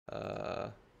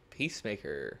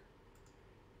Peacemaker.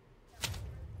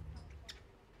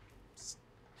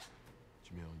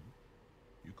 Jamil,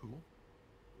 you cool?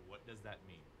 What does that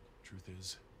mean? Truth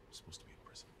is, you're supposed to be in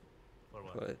prison. For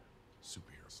what? What?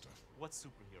 Superhero stuff. What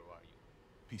superhero are you?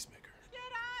 Peacemaker. Get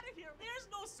out of here! There's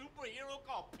no superhero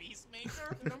called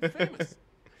Peacemaker! And I'm famous.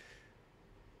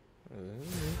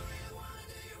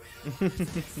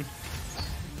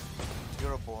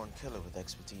 You're a born killer with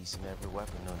expertise in every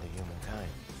weapon known to humankind.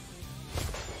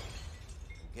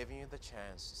 I'm giving you the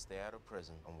chance to stay out of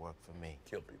prison and work for me.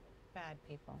 Kill people. Bad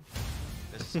people.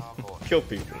 This is how I'm going. Kill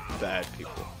people. Bad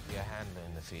people. Be a handler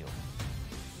in the field.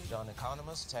 John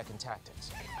Economist, Tech and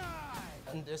Tactics.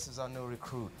 And this is our new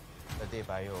recruit,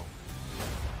 Adebayo.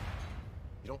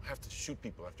 You don't have to shoot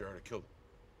people after you already killed them.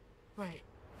 Right.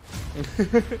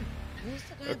 Who's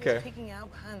the guy Okay. that's peeking out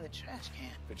behind the trash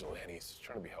can? Vigilantes,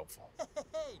 trying to be helpful.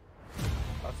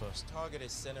 Our first target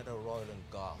is Senator Royland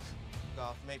Goff.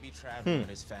 Goff may be traveling with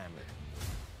his family.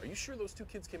 Are you sure those two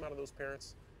kids came out of those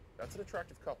parents? That's an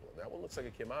attractive couple. That one looks like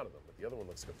it came out of them, but the other one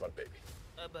looks like a butt baby.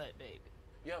 A butt baby.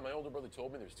 Yeah, my older brother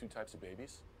told me there's two types of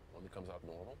babies. One that comes out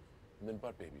normal, and then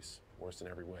butt babies. Worse in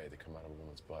every way, they come out of a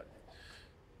woman's butt.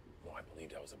 No, I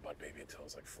believed I was a butt baby until I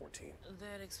was like 14.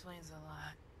 That explains a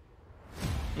lot.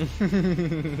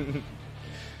 Jeez.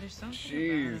 There's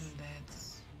something about him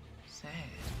that's sad.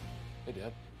 Hey,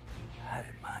 Dad. How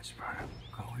did my sperm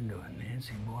go into a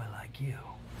Nancy boy like you?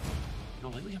 No,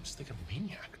 lately I'm just thinking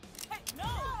maniac. Hey, no!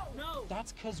 No!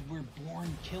 That's because we're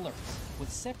born killers. What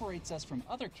separates us from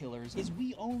other killers is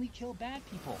we only kill bad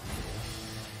people.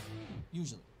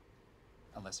 Usually.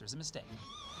 Unless there's a mistake.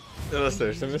 Unless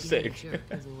there's a Being mistake. jerk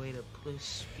is a way to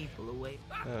push people away.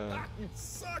 You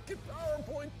suck at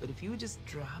PowerPoint. But if you would just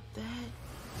drop that,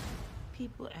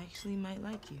 people actually might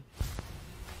like you.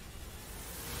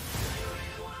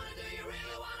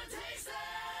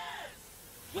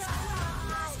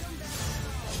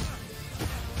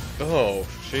 Oh,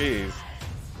 jeez.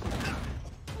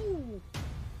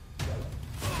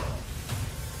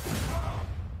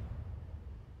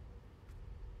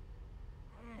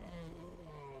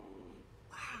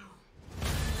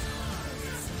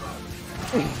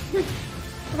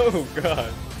 Oh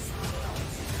God.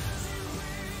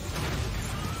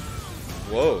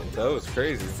 Whoa, that was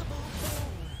crazy.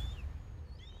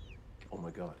 Oh my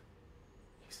God.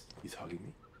 He's hugging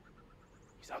me.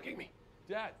 He's hugging me.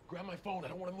 Dad, grab my phone. I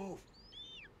don't want to move.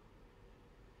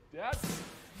 Dad?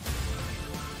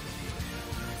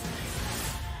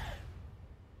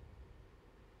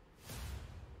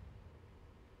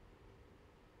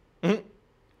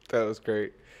 That was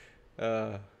great.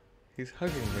 He's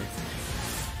hugging me.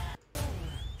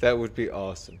 That would be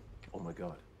awesome. Oh my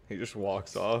God. He just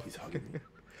walks off. He's hugging me.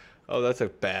 Oh, that's a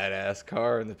badass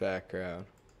car in the background.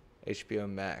 HBO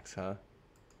Max, huh?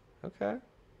 Okay.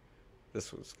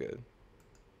 This was good.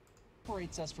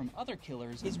 Separates us from other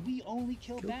killers is we only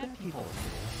kill bad people.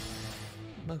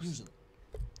 Usually.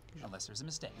 Unless there's a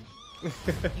mistake.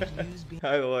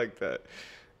 I like that.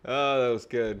 Oh, that was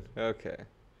good. Okay.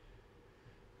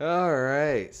 All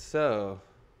right. So,